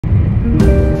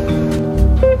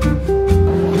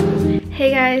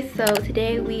Hey guys, so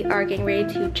today we are getting ready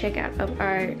to check out of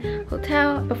our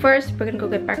hotel, but first we're gonna go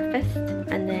get breakfast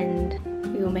and then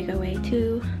we will make our way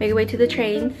to the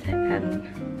trains and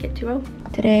get to Rome.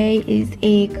 Today is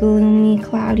a gloomy,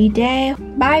 cloudy day.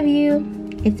 Bye view.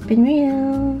 It's been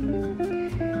real.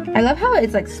 I love how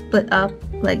it's like split up.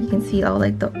 Like you can see all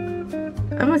like the,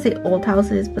 I don't want to say old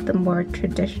houses, but the more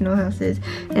traditional houses.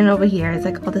 And over here is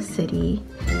like all the city.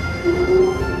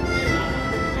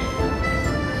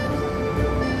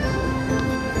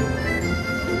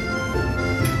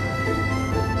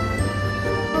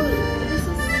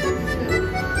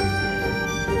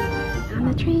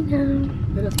 Train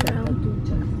now.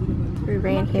 We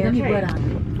ran here in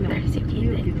our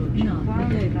suitcases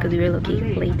because we were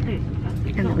looking late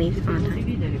and the leaves on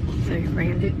time, so we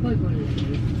ran.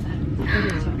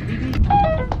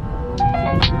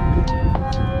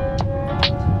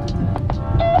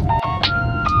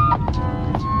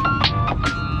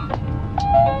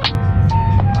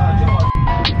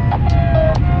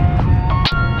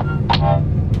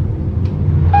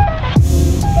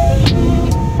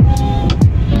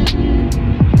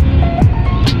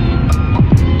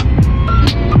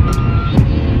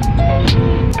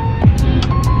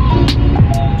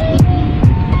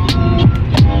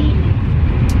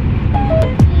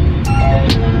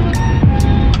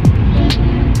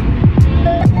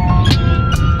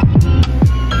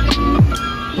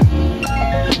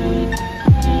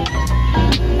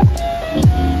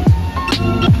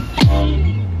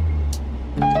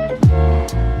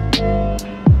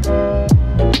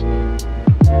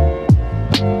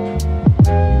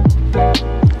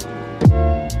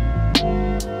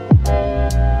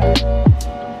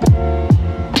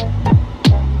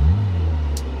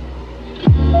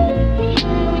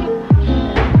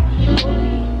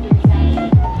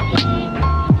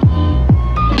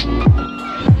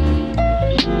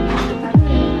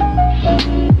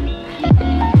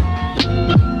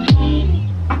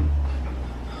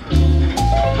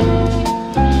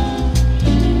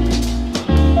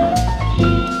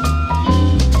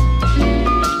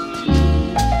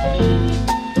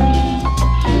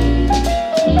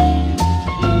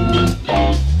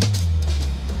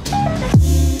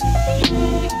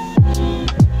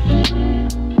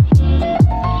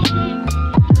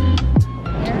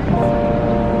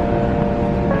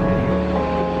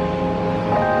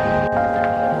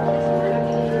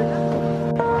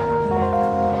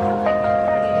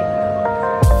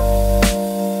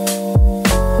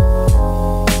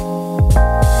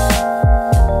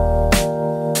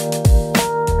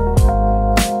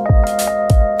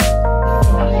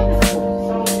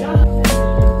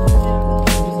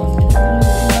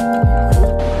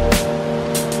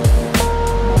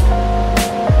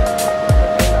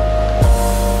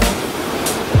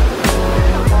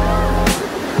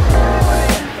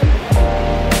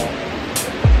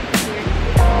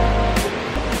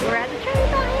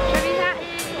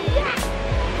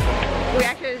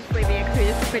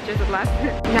 Pictures of last.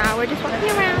 Now we're just walking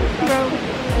around Rome.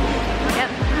 Yep.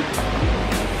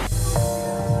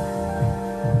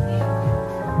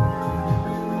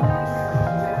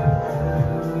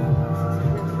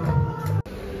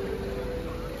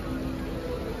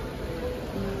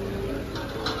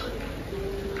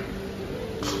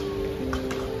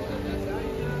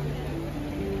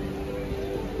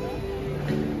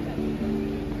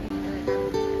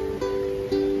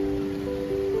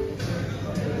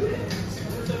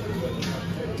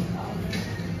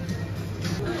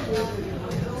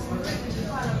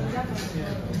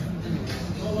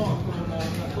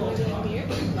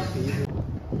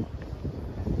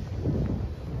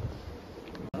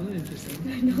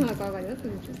 No, acá that's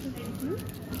interesting.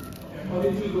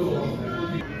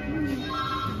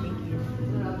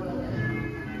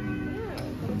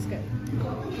 Looks good.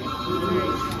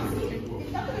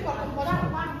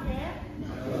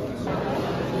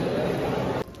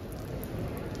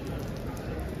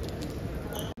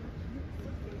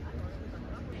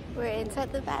 We're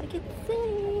inside the Vatican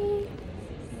City.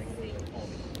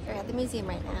 We're at the museum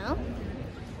right now.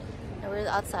 And we're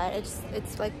outside.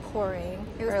 It's like pouring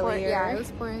earlier. Yeah, it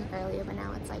was pouring earlier, but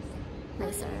now it's like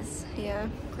nicer. Yeah,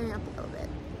 Clearing up a little bit.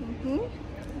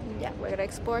 Yeah, we're gonna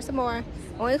explore some more. I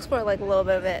only explored like a little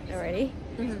bit of it already,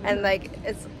 and like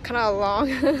it's kind of long.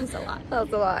 It's a lot.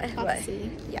 That's a lot. But But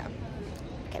see. yeah.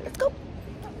 Okay, let's go.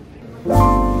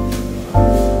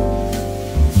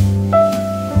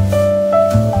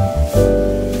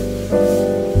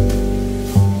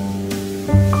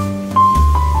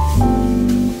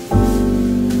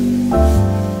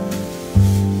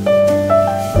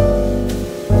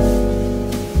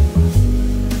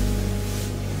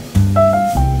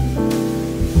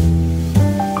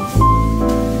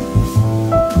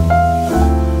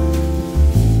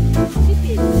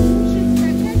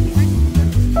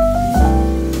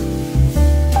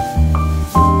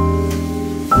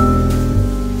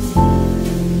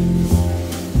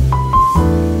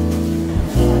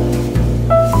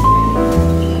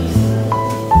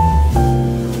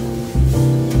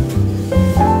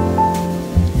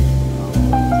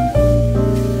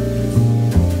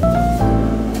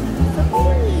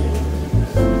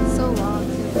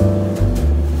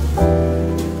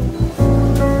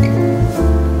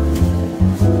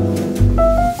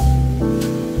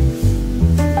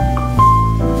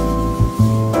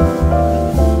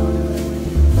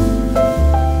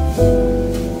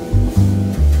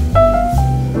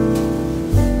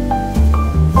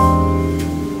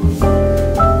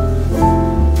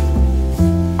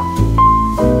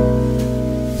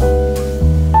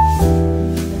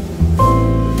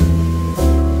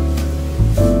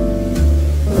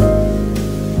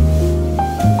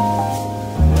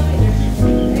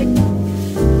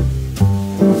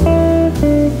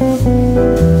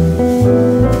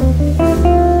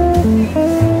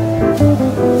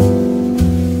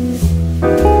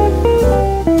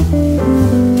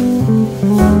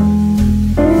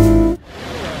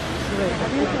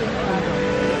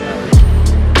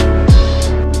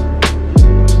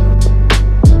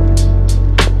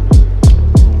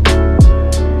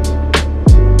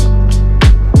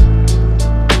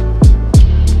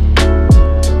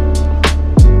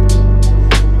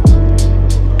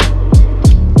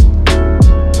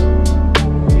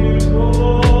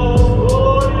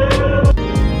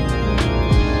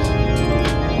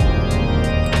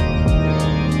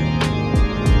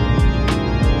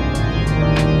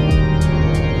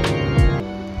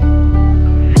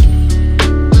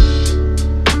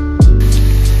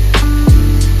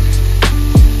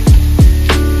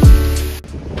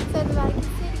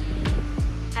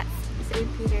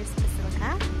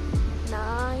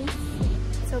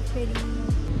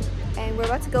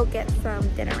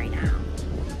 dinner right now.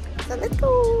 So let's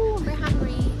go. We're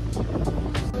hungry.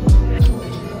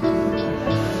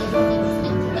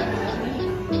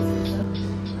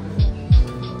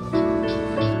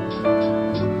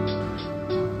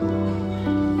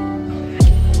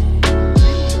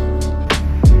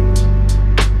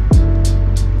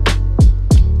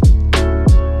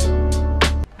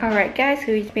 Alright guys,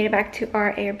 so we just made it back to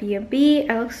our Airbnb.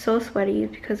 I look so sweaty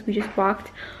because we just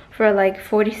walked for like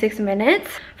 46 minutes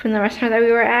from the restaurant that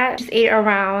we were at. Just ate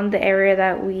around the area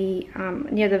that we,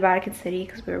 near the Vatican City,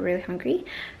 because we were really hungry.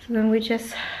 So then we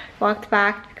just walked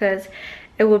back because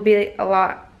it would be a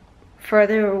lot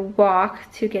further walk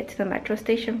to get to the metro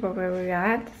station from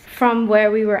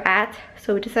where we were at.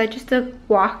 So we decided just to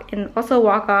walk and also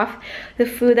walk off the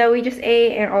food that we just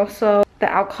ate and also the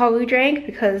alcohol we drank,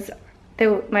 because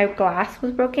my glass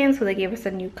was broken, so they gave us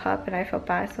a new cup and I felt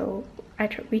bad, so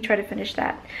we tried to finish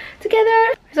that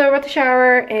together. So we're about to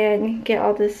shower and get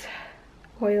all this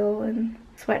oil and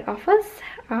sweat off us.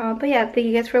 But yeah, thank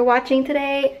you guys for watching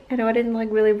today. I know I didn't like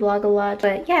really vlog a lot,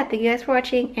 but yeah, thank you guys for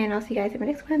watching and I'll see you guys in my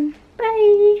next one.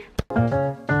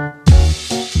 Bye!